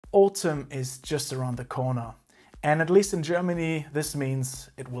Autumn is just around the corner, and at least in Germany this means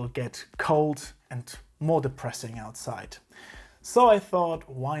it will get cold and more depressing outside. So I thought,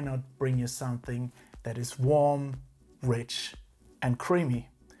 why not bring you something that is warm, rich and creamy.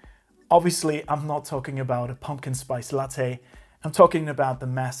 Obviously I'm not talking about a pumpkin spice latte, I'm talking about the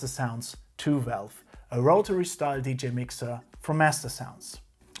MasterSounds 2-valve, a rotary style DJ mixer from MasterSounds.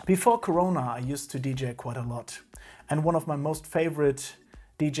 Before Corona I used to DJ quite a lot, and one of my most favorite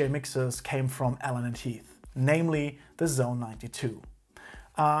DJ mixers came from Allen & Heath, namely the Zone 92.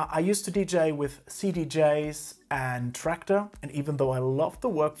 I used to DJ with CDJs and Tractor, and even though I love the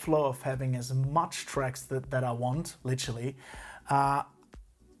workflow of having as much tracks that I want, literally, I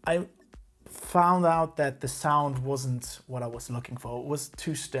found out that the sound wasn't what I was looking for. It was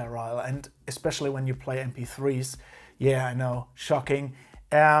too sterile, and especially when you play MP3s, yeah, I know, shocking.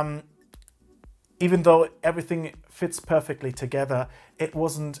 Even though everything fits perfectly together, it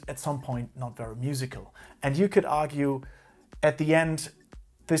wasn't at some point not very musical. And you could argue at the end,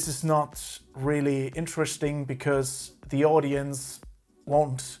 this is not really interesting because the audience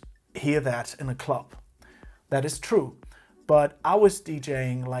won't hear that in a club. That is true. But I was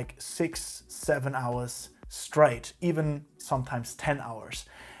DJing like 6-7 hours straight, even sometimes 10 hours.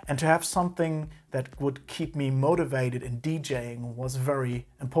 And to have something that would keep me motivated in DJing was very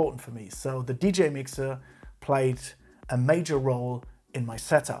important for me. So the DJ mixer played a major role in my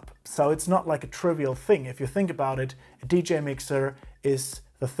setup. So it's not like a trivial thing. If you think about it, a DJ mixer is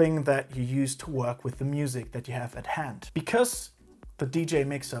the thing that you use to work with the music that you have at hand. Because the DJ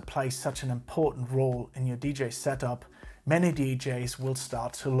mixer plays such an important role in your DJ setup, many DJs will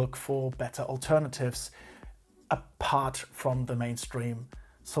start to look for better alternatives apart from the mainstream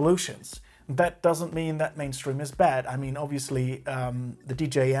solutions. That doesn't mean that mainstream is bad. I mean, obviously, the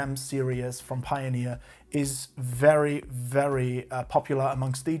DJM series from Pioneer is very, very popular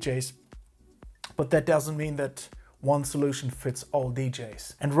amongst DJs, but that doesn't mean that one solution fits all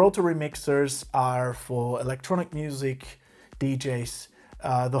DJs. And rotary mixers are for electronic music DJs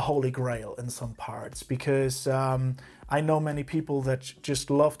the holy grail in some parts, because I know many people that just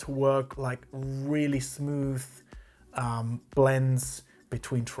love to work like really smooth blends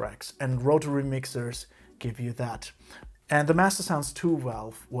between tracks, and rotary mixers give you that. And the MasterSounds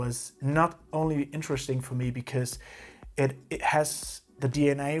 2-valve was not only interesting for me because it has the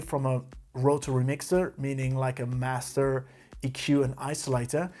DNA from a rotary mixer, meaning like a master, EQ and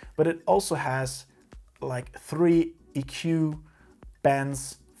isolator, but it also has like 3 EQ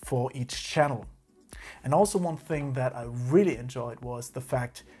bands for each channel. And also one thing that I really enjoyed was the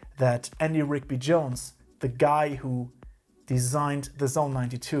fact that Andy Rigby-Jones, the guy who designed the Zone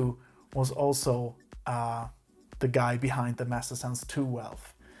 92, was also the guy behind the MasterSounds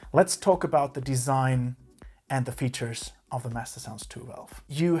 2-valve. Let's talk about the design and the features of the MasterSounds 2-valve.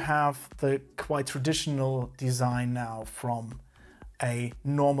 You have the quite traditional design now from a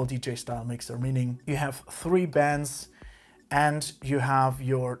normal DJ style mixer, meaning you have 3 bands and you have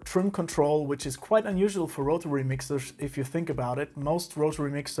your trim control, which is quite unusual for rotary mixers if you think about it. Most rotary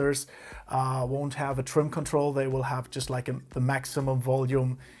mixers won't have a trim control. They will have just like the maximum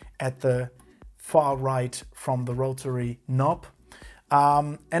volume at the far right from the rotary knob.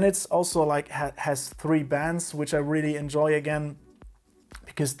 And it's also like has 3 bands, which I really enjoy again,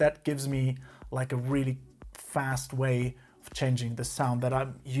 because that gives me like a really fast way of changing the sound that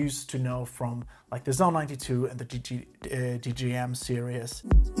I'm used to know from like the Zone 92 and the DJM series.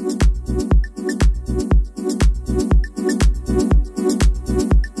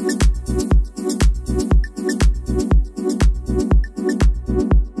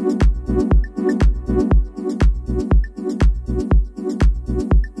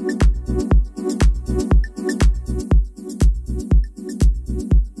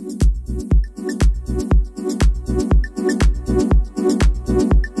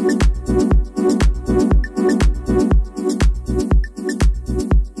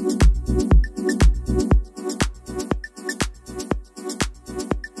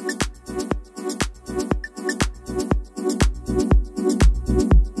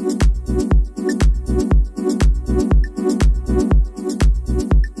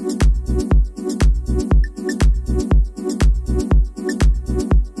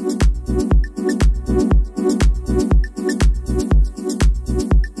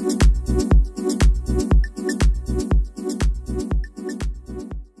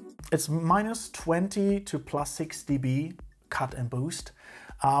 It's -20 to +6 dB cut and boost,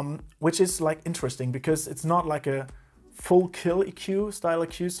 which is like interesting because it's not like a full kill EQ style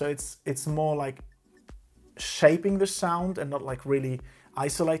EQ, so it's more like shaping the sound and not like really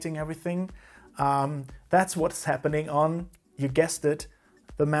isolating everything. That's what's happening on, you guessed it,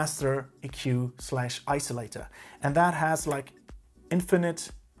 the Master EQ/Isolator, and that has like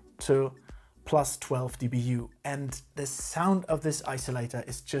infinite to plus 12 dBu, and the sound of this isolator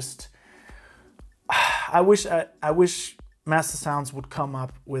is just, I wish MasterSounds would come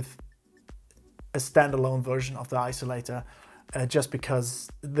up with a standalone version of the isolator, just because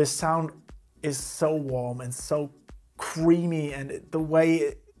the sound is so warm and so creamy, and the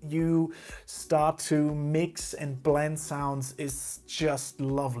way you start to mix and blend sounds is just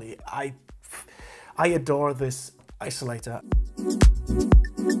lovely. I adore this isolator.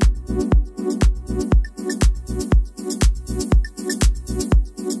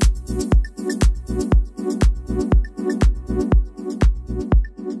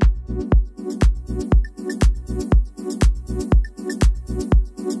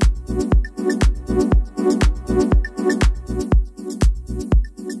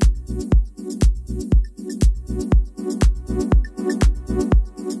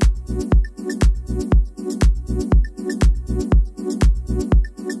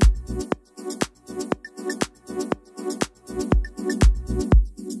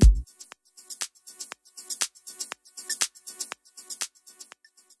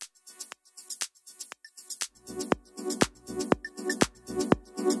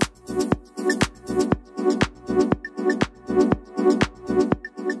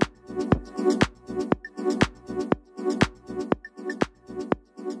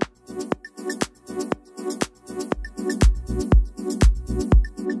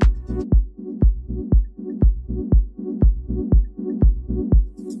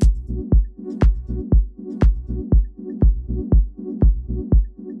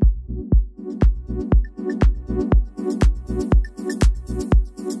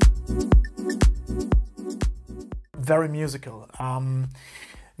 Very musical.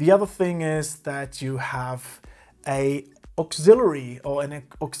 The other thing is that you have an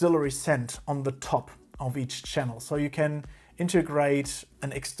auxiliary send on the top of each channel, so you can integrate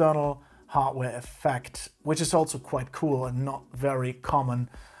an external hardware effect, which is also quite cool and not very common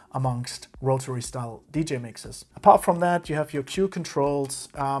amongst rotary style DJ mixes. Apart from that, you have your cue controls,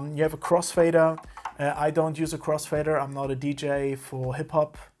 you have a crossfader. I don't use a crossfader, I'm not a DJ for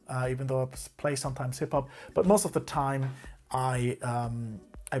hip-hop, even though I play sometimes hip-hop, but most of the time I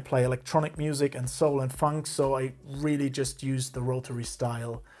play electronic music and soul and funk, so I really just use the rotary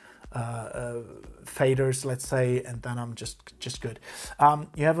style faders, let's say, and then I'm just good.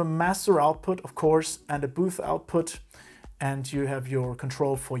 You have a master output, of course, and a booth output, and you have your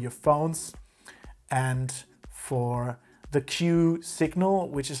control for your phones and for the cue signal,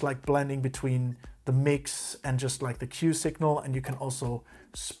 which is like blending between the mix and just like the cue signal, and you can also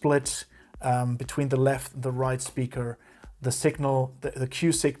split between the left and the right speaker the signal, the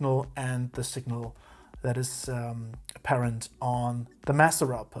cue signal, and the signal that is apparent on the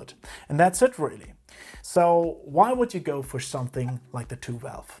master output. And that's it really. So why would you go for something like the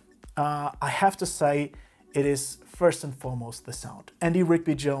 2-valve? I have to say it is first and foremost the sound. Andy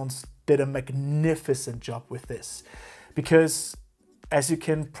Rigby-Jones did a magnificent job with this, because as you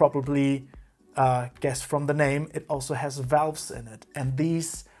can probably guess from the name, it also has valves in it, and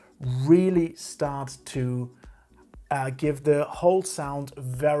these really start to give the whole sound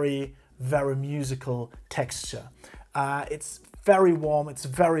very musical texture. It's very warm, it's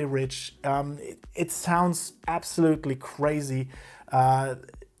very rich, it sounds absolutely crazy.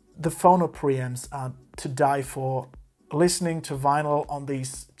 The phono preamps are to die for. Listening to vinyl on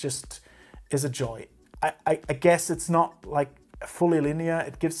these just is a joy. I guess it's not like fully linear,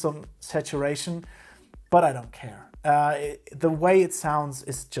 it gives some saturation, but I don't care. The way it sounds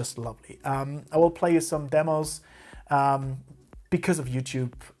is just lovely. I will play you some demos. Because of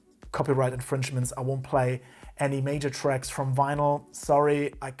YouTube copyright infringements, I won't play any major tracks from vinyl.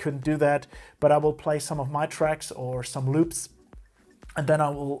 Sorry, I couldn't do that, but I will play some of my tracks or some loops, and then I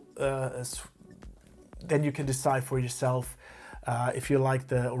will then you can decide for yourself if you like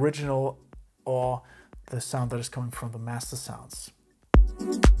the original or the sound that is coming from the MasterSounds.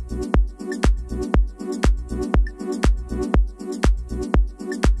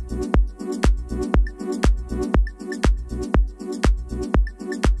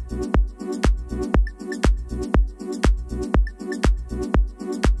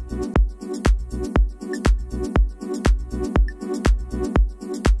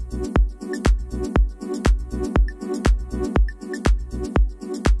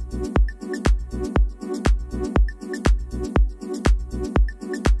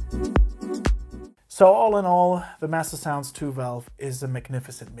 So all in all, the MasterSounds 2-valve is a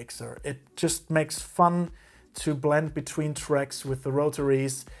magnificent mixer. It just makes fun to blend between tracks with the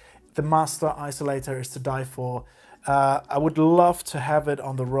rotaries. The master isolator is to die for. I would love to have it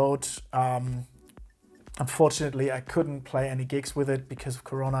on the road. Unfortunately, I couldn't play any gigs with it because of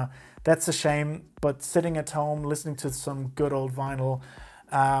Corona. That's a shame, but sitting at home, listening to some good old vinyl,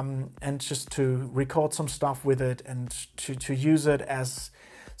 and just to record some stuff with it and to use it as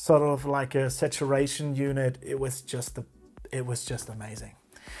sort of like a saturation unit, it was just amazing.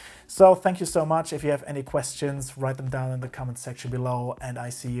 So thank you so much. If you have any questions, write them down in the comment section below, and I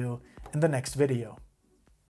see you in the next video.